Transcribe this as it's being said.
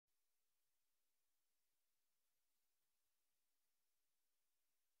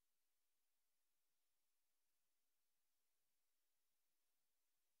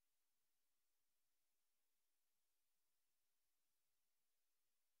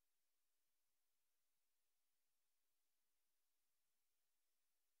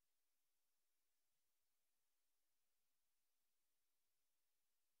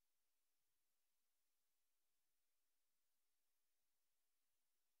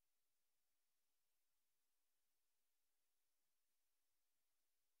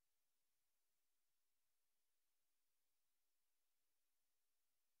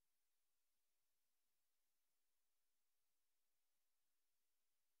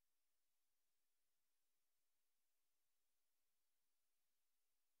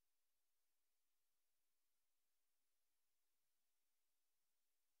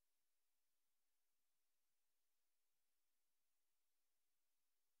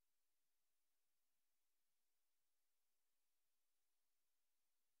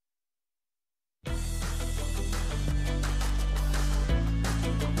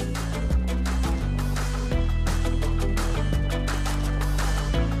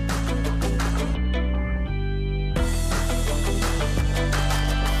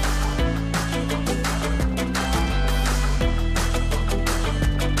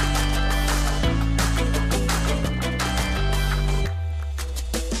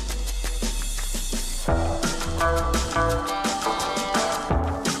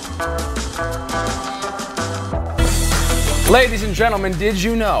Ladies and gentlemen, did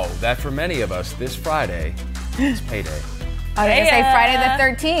you know that for many of us, this Friday is payday? I was going to say Friday the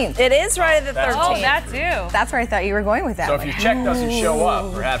 13th. It is Friday the 13th. Oh, that too. That's where I thought you were going with that. So if your check doesn't show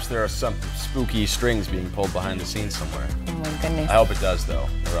up, perhaps there are some spooky strings being pulled behind the scenes somewhere. Oh my goodness. I hope it does, though,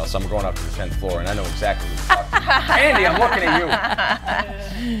 or else I'm going up to the 10th floor, and I know exactly what you're talking about. Andy, I'm looking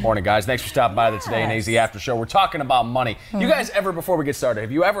at you. Morning, guys. Thanks for stopping by the Today in AZ After Show. We're talking about money. You guys ever, before we get started,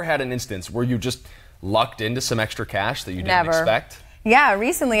 have you ever had an instance where you just lucked into some extra cash that you didn't expect? Yeah,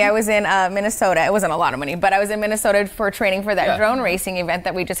 recently I was in Minnesota. It wasn't a lot of money, but I was in Minnesota for training for that drone racing event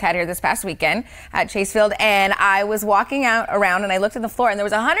that we just had here this past weekend at Chase Field. And I was walking around and I looked at the floor and there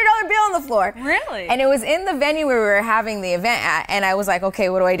was a $100 bill on the floor. Really? And it was in the venue where we were having the event at. And I was like, okay,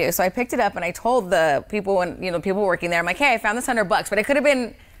 what do I do? So I picked it up and I told the people, and people working there, I'm like, hey, I found this $100, but it could have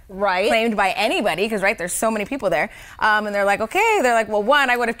been claimed by anybody because there's so many people there, and they're like, okay, they're like, well, one,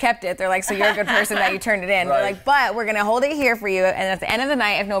 I would have kept it. They're like, so you're a good person that you turned it in. They're like, but we're gonna hold it here for you, and at the end of the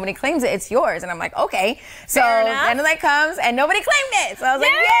night, if nobody claims it, it's yours. And I'm like, okay. So the end of the night comes and nobody claimed it, so I was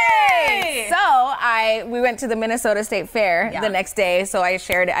like, yay! So we went to the Minnesota State Fair the next day. So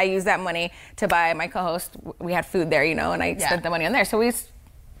I used that money to buy my co-host. We had food there, and I spent the money on there. So we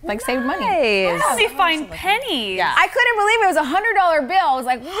saved money. Wow. They find pennies. Yeah. I couldn't believe it was a $100 bill. I was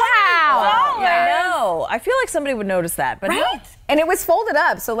like, wow. I know. I feel like somebody would notice that, but no. And it was folded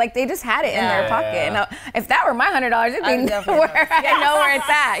up, so they just had it in their pocket. And if that were my $100, it'd be where I know where it's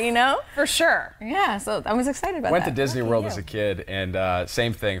at, For sure. Yeah, so I was excited about that. Went to Disney World as a kid, and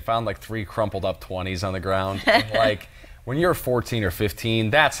same thing. Found 3 crumpled up 20s on the ground. And, when you're 14 or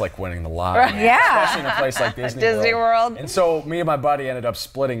 15, that's like winning the lottery. Yeah. Especially in a place like Disney World. And so me and my buddy ended up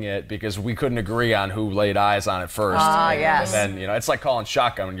splitting it because we couldn't agree on who laid eyes on it first. And then, it's like calling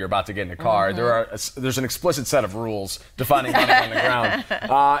shotgun when you're about to get in a car. There's an explicit set of rules defining money on the ground.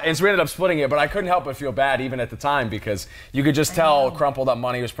 And so we ended up splitting it, but I couldn't help but feel bad even at the time because you could just tell crumpled up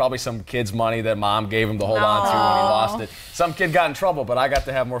money was probably some kid's money that mom gave him to hold on to when he lost it. Some kid got in trouble, but I got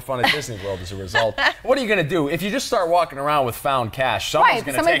to have more fun at Disney World as a result. What are you going to do? If you just start walking around with found cash, someone's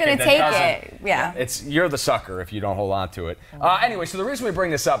going to take it. Yeah. You're the sucker if you don't hold on to it. Anyway, so the reason we bring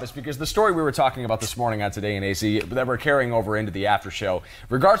this up is because the story we were talking about this morning on Today in AZ that we're carrying over into the after show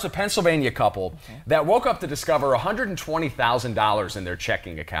regards a Pennsylvania couple that woke up to discover $120,000 in their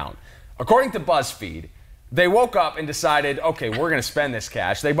checking account. According to BuzzFeed, they woke up and decided, okay, we're going to spend this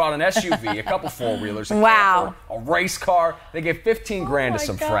cash. They bought an SUV, a couple four-wheelers, a camper, a race car. They gave 15 grand to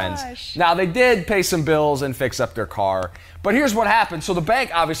some friends. Now, they did pay some bills and fix up their car. But here's what happened. So the bank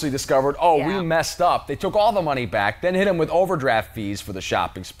obviously discovered, we messed up. They took all the money back, then hit them with overdraft fees for the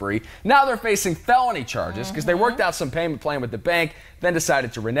shopping spree. Now they're facing felony charges because they worked out some payment plan with the bank, then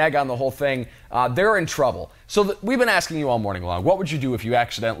decided to renege on the whole thing. They're in trouble. So we've been asking you all morning long, what would you do if you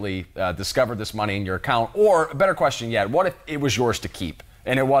accidentally discovered this money in your account? Or a better question yet, what if it was yours to keep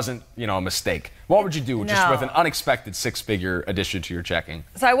and it wasn't, a mistake? What would you do just with an unexpected 6-figure addition to your checking?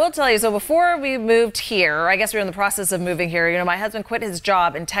 So I will tell you, so before we moved here, I guess we were in the process of moving here, my husband quit his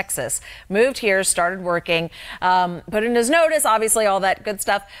job in Texas, moved here, started working, put in his notice, obviously all that good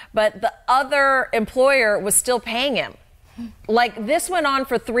stuff, but the other employer was still paying him. This went on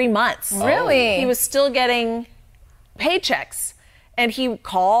for 3 months. Really? He was still getting paychecks. And he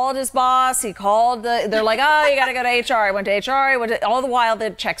called his boss, they're like, oh, you got to go to HR. I went to HR, all the while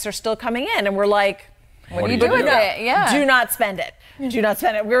the checks are still coming in. And we're like, what do you do with it? Yeah. Do not spend it. Do not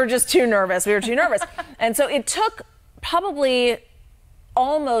spend it. We were just too nervous. And so it took probably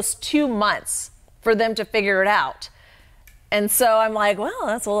almost 2 months for them to figure it out. And so I'm like, well,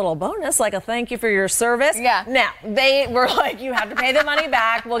 that's a little bonus, like a thank you for your service. Yeah. Now, they were like, you have to pay the money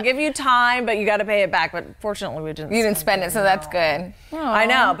back. We'll give you time, but you got to pay it back. But fortunately, we didn't. You didn't spend it, so that's good. Aww. I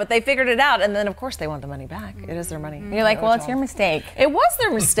know, but they figured it out. And then, of course, they want the money back. It is their money. You're like, well, it's your mistake. It was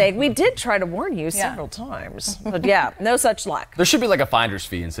their mistake. We did try to warn you several times. But no such luck. There should be a finder's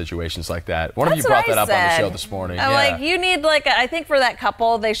fee in situations like that. One of you brought that up on the show this morning. You need I think for that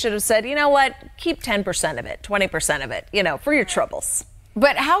couple, they should have said, you know what, keep 10% of it, 20% of it, for your troubles.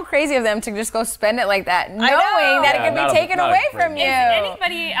 But how crazy of them to just go spend it like that, knowing that it could be taken away from you. Is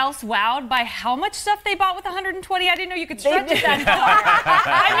anybody else wowed by how much stuff they bought with 120? I didn't know you could stretch it that far.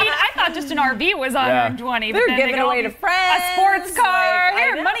 I thought just an RV was 120. They're giving away to friends. A sports car.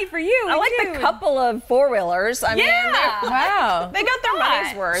 Here, money for you. I like the couple of four-wheelers. I mean, wow. They got their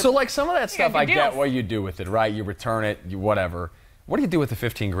money's worth. So some of that stuff, I get what you do with it, right? You return it, whatever. What do you do with the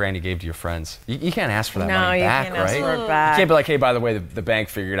 15 grand you gave to your friends? You can't ask for that money back, right? No, you can't ask for it back. You can't be like, hey, by the way, the bank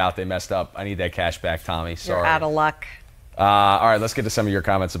figured out they messed up. I need that cash back, Tommy. Sorry. You're out of luck. All right, let's get to some of your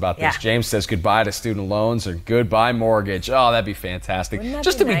comments about this. Yeah. James says goodbye to student loans or goodbye mortgage. Oh, that'd be fantastic. That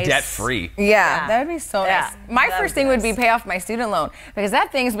Just be to be nice? debt-free. Yeah, that would be so nice. My That'd first be thing would nice. be pay off my student loan because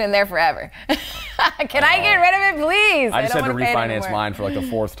that thing's been there forever. Can I get rid of it, please? I just had don't to wanna pay it refinance anymore. mine for like the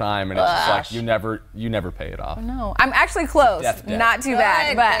 4th time, and it's just like you never pay it off. No, I'm actually close. Death debt. Not too bad,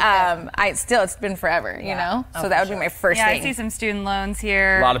 Good, but it's been forever, you know? So that would be my first Yeah, I thing. see some student loans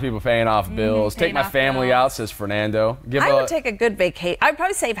here. A lot of people paying off bills. Take paying my off family bills. out, says Fernando. I would take a good vacation. I would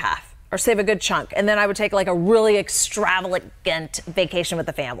probably save half or save a good chunk, and then I would take like a really extravagant vacation with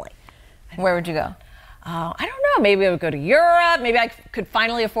the family. Where would you go? I don't know. Maybe I would go to Europe. Maybe I could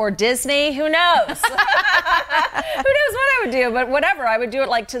finally afford Disney. Who knows? Who knows what I would do? But whatever. I would do it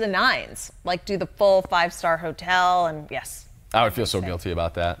like to the nines. Like do the full 5-star hotel and yes. I would feel so guilty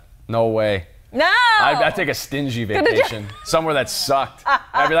about that. No way. No. I'd take a stingy vacation, somewhere that sucked.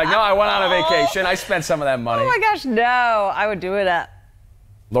 I'd be like, no, I went on a vacation. I spent some of that money. Oh my gosh, no. I would do it up.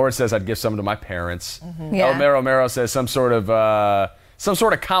 Lauren says I'd give some to my parents. Yeah. El Romero says some sort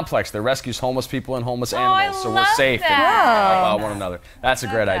of complex that rescues homeless people and homeless animals, so we're love safe and that. help out one another. That's a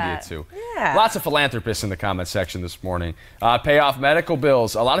great idea that. too. Yeah. Lots of philanthropists in the comment section this morning. Pay off medical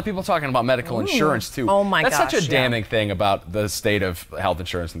bills. A lot of people talking about medical insurance too. Oh my That's such gosh, a damning thing about the state of health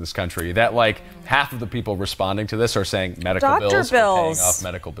insurance in this country. That like half of the people responding to this are saying medical Doctor bills, or bills. paying off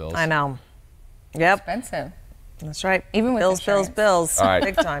medical bills. I know. Yep. Expensive. That's right. Even with bills, insurance. bills. All right.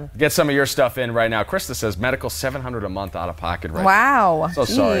 Big time. Get some of your stuff in right now. Krista says medical $700 a month out of pocket right now. Wow. So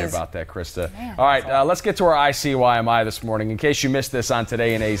sorry Jeez. about that, Krista. All right, let's get to our ICYMI this morning. In case you missed this on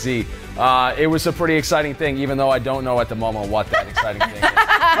Today in AZ, it was a pretty exciting thing, even though I don't know at the moment what that exciting thing is.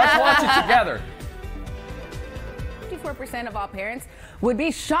 Let's watch it together. 54% of all parents would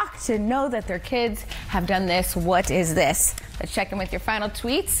be shocked to know that their kids have done this. What is this? Let's check in with your final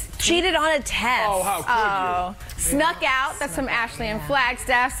tweets. Cheated on a test. Oh, how could Snuck out. That's from Ashley in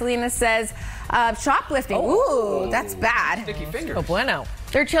Flagstaff. Selena says, shoplifting. Ooh, that's bad. you? Sticky finger. Oh, bueno.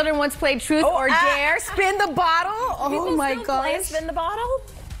 Their children once played truth or dare. Spin the bottle. Oh People my still play gosh. Spin the bottle?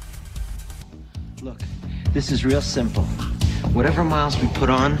 Look, this is real simple. Whatever miles we put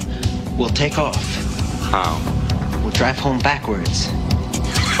on, we'll take off. How? We'll drive home backwards.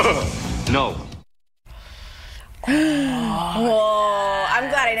 No. Whoa, I'm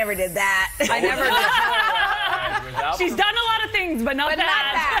glad I never did that. I never did. She's done a lot of things, but not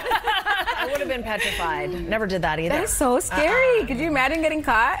that. I would have been petrified. Never did that either. That is so scary. Could you imagine getting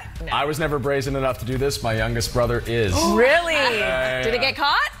caught? I was never brazen enough to do this. My youngest brother is. Really? Did it get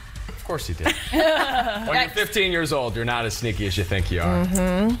caught? Of course he did. When you're 15 years old, you're not as sneaky as you think you are. All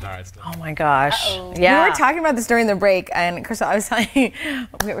right, still. Oh my gosh. We were talking about this during the break, and Crystal, I was telling you,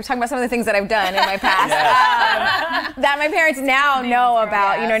 we were talking about some of the things that I've done in my past that my parents now know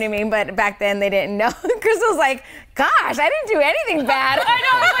about, you know what I mean? But back then they didn't know. Crystal's like, gosh, I didn't do anything bad. I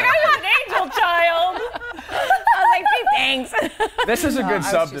know. I was like, I was an angel child. I was like, gee, thanks. This is a good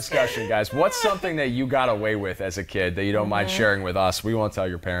sub-discussion, guys. What's something that you got away with as a kid that you don't mind sharing with us? We won't tell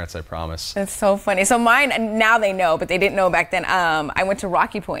your parents, I promise. That's so funny. So mine, now they know, but they didn't know back then. I went to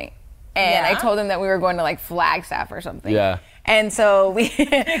Rocky Point, and I told them that we were going to like Flagstaff or something. Yeah. And so we,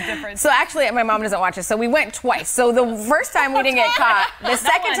 difference. so actually my mom doesn't watch this, so we went twice. So the first time we didn't get caught, the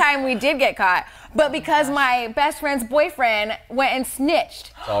second time we did get caught, but because my best friend's boyfriend went and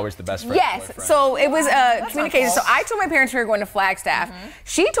snitched. It's always the best friend. Yes, boyfriend. so it was communication. So I told my parents we were going to Flagstaff.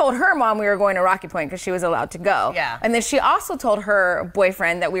 She told her mom we were going to Rocky Point because she was allowed to go. Yeah. And then she also told her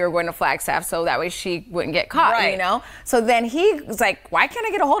boyfriend that we were going to Flagstaff so that way she wouldn't get caught, Right. you know? So then he was like, why can't I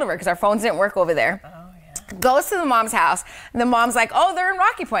get a hold of her? Because our phones didn't work over there. Goes to the mom's house. And the mom's like, oh, they're in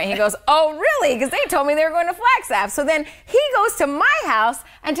Rocky Point. He goes, oh, really? Because they told me they were going to Flagstaff. So then he goes to my house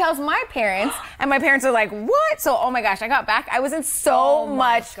and tells my parents. And my parents are like, what? So, oh my gosh, I got back. I was in so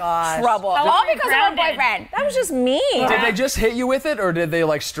much trouble. How All were you because of my grounded? boyfriend. That was just mean. Did they just hit you with it, or did they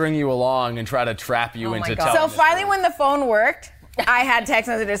like string you along and try to trap you into telling So the finally, story? when the phone worked, I had text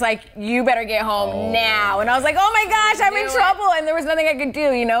messages like, you better get home now. And I was like, oh my gosh, I'm in trouble. And there was nothing I could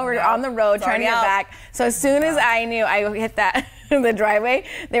do, you know? We're on the road trying to get back. So as soon as I knew I hit that, the driveway,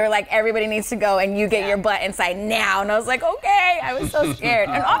 they were like, everybody needs to go and you get your butt inside now. And I was like, okay. I was so scared.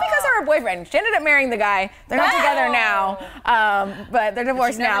 And all because of her boyfriend. She ended up marrying the guy. They're not together now, but they're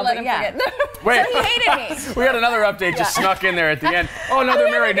divorced now. But yeah. Wait. So he hated me. We got another update just snuck in there at the end. Oh, no, they're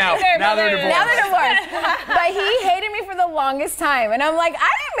married now. Now they're divorced. Now they're divorced. But he hated me for the longest time. And I'm like, I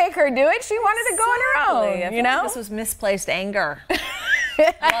didn't make her do it. She wanted to go on her own, you know? This was misplaced anger.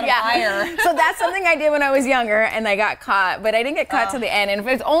 Yeah. So that's something I did when I was younger, and I got caught, but I didn't get caught to the end. And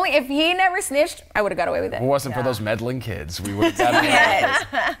if he never snitched, I would have got away with it. If it wasn't for those meddling kids, we would have gotten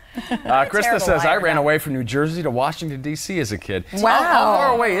away. Krista says, I ran away from New Jersey to Washington, D.C. as a kid. Wow. How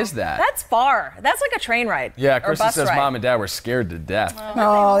far away is that? That's far. That's like a train ride. Yeah, or Krista bus says ride. mom and dad were scared to death.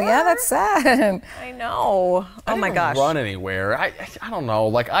 Oh, yeah, that's sad. I know. Oh my gosh. Run anywhere. I don't know.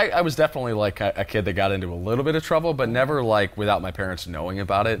 Like I was definitely like a kid that got into a little bit of trouble, but never like without my parents knowing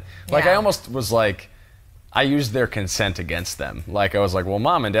about it. Like I almost was like, I used their consent against them. Like I was like, well,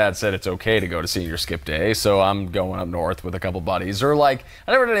 mom and dad said it's okay to go to senior skip day, so I'm going up north with a couple buddies. Or like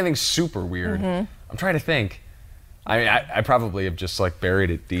I never did anything super weird. I'm trying to think. I mean, I probably have just like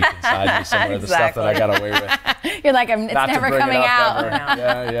buried it deep inside me somewhere. The stuff that I got away with. You're like, it's Not to never bring it coming up out.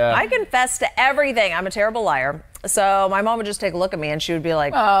 ever. Yeah. I confess to everything. I'm a terrible liar. So my mom would just take a look at me and she would be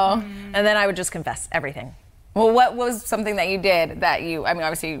like, Oh. and then I would just confess everything. Well, what was something that you did that I mean,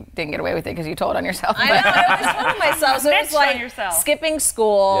 obviously you didn't get away with it because you told on yourself. I know, I always told myself. So it was Snitched on like yourself. skipping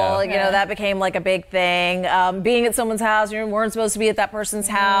school, Yeah. you know, that became like a big thing. Being at someone's house, you weren't supposed to be at that person's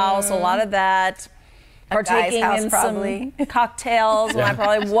house, a lot of that. At guy's Partaking house, in probably. some cocktails when I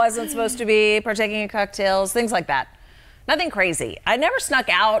probably wasn't supposed to be, partaking in cocktails, things like that. Nothing crazy. I never snuck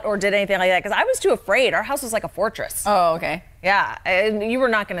out or did anything like that because I was too afraid. Our house was like a fortress. Oh, okay. Yeah, and you were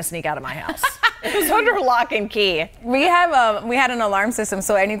not going to sneak out of my house. It was under lock and key. We had an alarm system,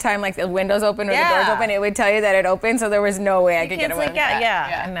 so anytime like the windows open or the doors open, it would tell you that it opened. So there was no way I could get away with that.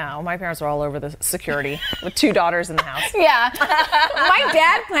 Yeah, no, my parents were all over the security with 2 daughters in the house. Yeah. My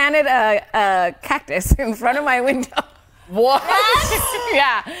dad planted a cactus in front of my window. What?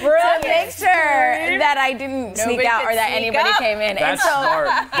 Yeah. To make sure that I didn't sneak Nobody out or could that sneak anybody up. came in. That's smart.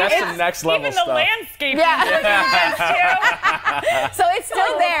 That's some next level Even the stuff. landscape. So it's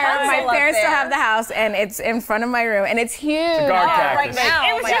still there. My puzzle up parents still there. have the house, and it's in front of my room, and it's huge. It's a guard cactus. Right now.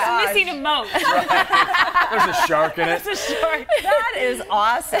 It was just missing a moat. There's a shark in it. That is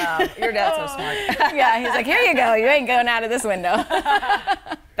awesome. Your dad's so smart. Yeah, he's like, here you go. You ain't going out of this window.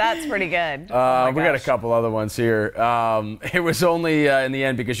 That's pretty good. We got a couple other ones here. It was only in the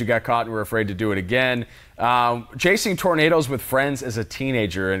end because you got caught and were afraid to do it again. Chasing tornadoes with friends as a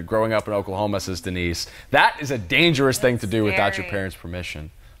teenager and growing up in Oklahoma, says Denise. That is a dangerous thing to do without your parents'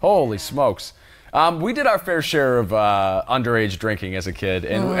 permission. Holy smokes. We did our fair share of underage drinking as a kid,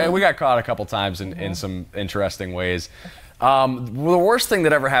 and we got caught a couple times in some interesting ways. The worst thing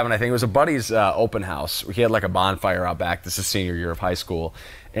that ever happened, I think, was a buddy's open house. He had like a bonfire out back. This is senior year of high school.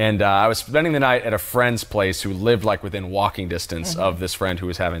 And I was spending the night at a friend's place who lived like within walking distance of this friend who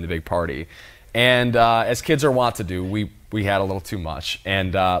was having the big party. And as kids are wont to do, we had a little too much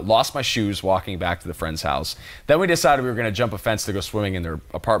and lost my shoes walking back to the friend's house. Then we decided we were going to jump a fence to go swimming in their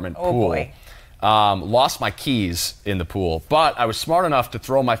apartment pool. Boy. Lost my keys in the pool, but I was smart enough to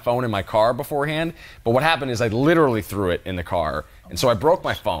throw my phone in my car beforehand. But what happened is I literally threw it in the car, and so I broke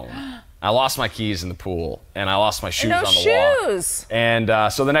my phone. I lost my keys in the pool, and I lost my shoes on the walk. shoes.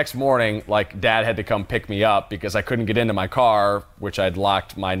 And so the next morning, like, Dad had to come pick me up because I couldn't get into my car, which I'd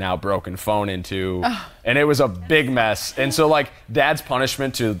locked my now broken phone into. And it was a big mess. And so, like, Dad's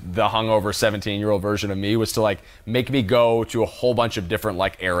punishment to the hungover 17-year-old version of me was to, like, make me go to a whole bunch of different,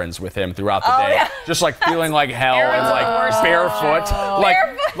 like, errands with him throughout the day. yeah. Just, like, feeling like hell and, like, barefoot.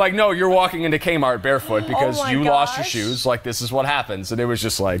 Like, no, you're walking into Kmart barefoot because my you lost your gosh. shoes. Like, this is what happens. And it was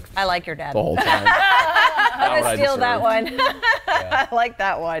just, like, I like your dad. the whole time. I'm what I going to steal that deserved. one. I like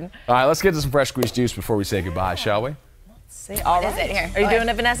that one. All right, let's get to some fresh squeezed juice before we say goodbye, shall we? All What is it here? Are you doing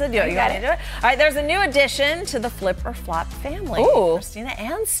it, Vanessa? You got to do it. All right, there's a new addition to the Flip or Flop family. Ooh. Christina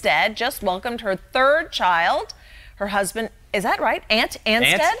Anstead just welcomed her 3rd child. Her husband, is that right? Aunt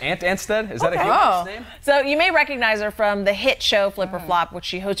Anstead? Aunt Anstead? Is that a Oh. human's name? So you may recognize her from the hit show Flip or Flop, which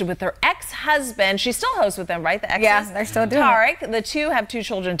she hosted with her ex-husband. She still hosts with them, right? The exes? Yeah, they're still doing it. Tarek. The two have 2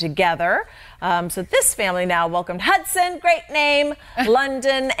 children together. So this family now welcomed Hudson, great name,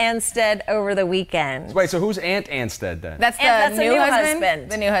 London Anstead over the weekend. Wait, so who's Aunt Anstead then? That's the And that's the new new husband?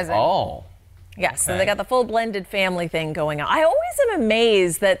 husband. The new husband. Oh. Yes, so Okay. they got the full blended family thing going on. I always am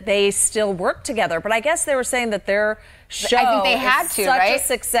amazed that they still work together, but I guess they were saying that their show I think they had is to, such right? a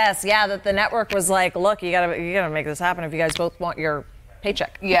success. Yeah, that the network was like, look, you gotta make this happen if you guys both want your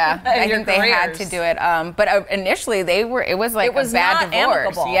paycheck. Yeah, I Your think they had to careers. do it. But initially, it was like It was a bad not divorce.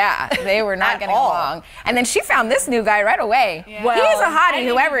 amicable. Yeah, they were not At getting all. along. And then she found this new guy right away. Well, he's a hottie,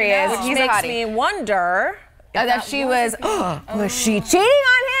 whoever he is. Which He's a makes hottie. me wonder that she was she cheating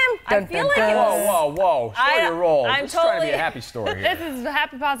on him? I feel like it was- Whoa. Slow your roll. I'm It's trying to be totally- a happy story here. This is a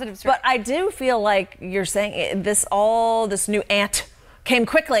happy, positive story. But I do feel like you're saying this new aunt came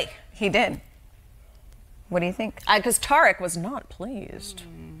quickly. He did. What do you think? Because Tarek was not pleased.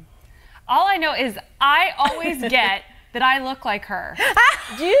 All I know is I always get that I look like her.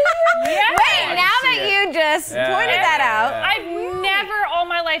 Do you? Yeah. Wait, now that you just pointed that out. I've never all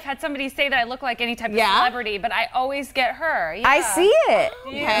my life had somebody say that I look like any type of celebrity, but I always get her. Yeah. I see it.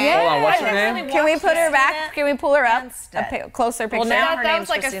 Yeah. Hold on, what's her name? Can we put her back? Can we pull her up? A closer picture. Well, now her that name's was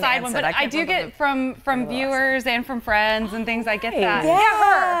like Christina a side one, Anstett. but I do get from viewers and from friends and things. I get that.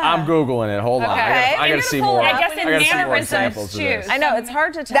 Yeah. I'm Googling it. Hold on. Okay. I gotta see more. I guess in gotta see more mannerisms examples of this. too. I know, it's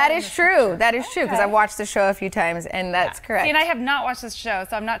hard to tell. That is true. That is true, because I've watched the show a few times, and that's correct. See, and I have not watched this show,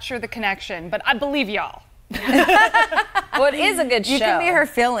 so I'm not sure the connection, but I believe y'all. Well, it is a good show. You can be her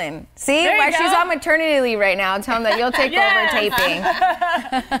fill-in. See, There you why she's go. on maternity leave right now. Tell him that you'll take over taping.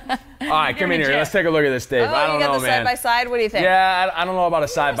 All right, come in here. Let's take a look at this, Dave. I Oh, don't you got know, the man. side by side. What do you think? Yeah, I don't know about a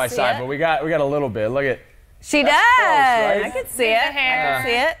side by see side, it. but we got a little bit. Look at. She does. right? I can see it. The hair. I can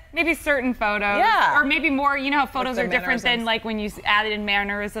see it. Maybe certain photos. Yeah. Or maybe more, you know how photos the are different than mannerisms. like when you added in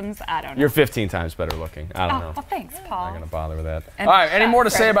mannerisms. I don't know. You're 15 times better looking. I don't know. Well, thanks, Paul. I'm not gonna bother with that. All right, any more to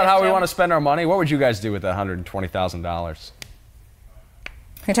say about how we want to spend our money? What would you guys do with that $120,000?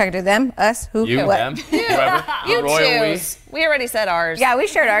 You're talking to them, us, who, You, what? them, whoever. You Royal we. choose. We already said ours. Yeah, we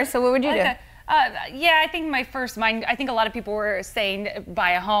shared ours. So what would you do? Yeah, I think I think a lot of people were saying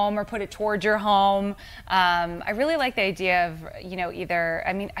buy a home or put it towards your home. I really like the idea of,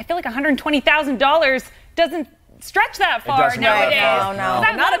 I feel like $120,000 doesn't stretch that far doesn't go that nowadays.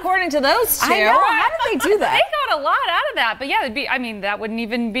 far. No. Not according to those two. I know. How did they do that? They got a lot out of that, but yeah, that wouldn't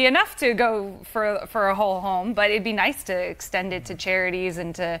even be enough to go for a whole home. But it'd be nice to extend it to charities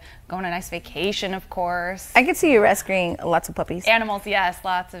and to go on a nice vacation, of course. I could see you rescuing lots of puppies. Animals, yes,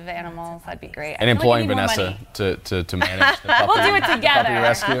 lots of animals. That'd be great. And I feel like employing I need more Vanessa money. to manage the puppy, We'll do it together. puppy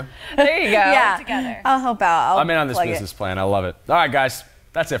rescue. There you go. Yeah. Together. I'll help out. I'm in on this plug it. business plan. I love it. All right, guys.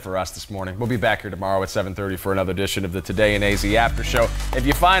 That's it for us this morning. We'll be back here tomorrow at 7:30 for another edition of the Today in AZ After Show. If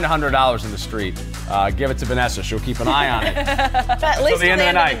you find $100 in the street, give it to Vanessa. She'll keep an eye on it. At least the at end the of end the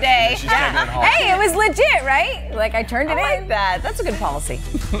of night. the day. She's taking it home. Hey, it was legit, right? Like I turned it I in. like that. That's a good policy.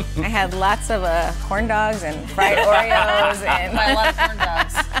 I had lots of corn dogs and fried Oreos and I love corn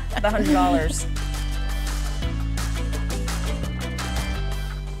dogs. The $100.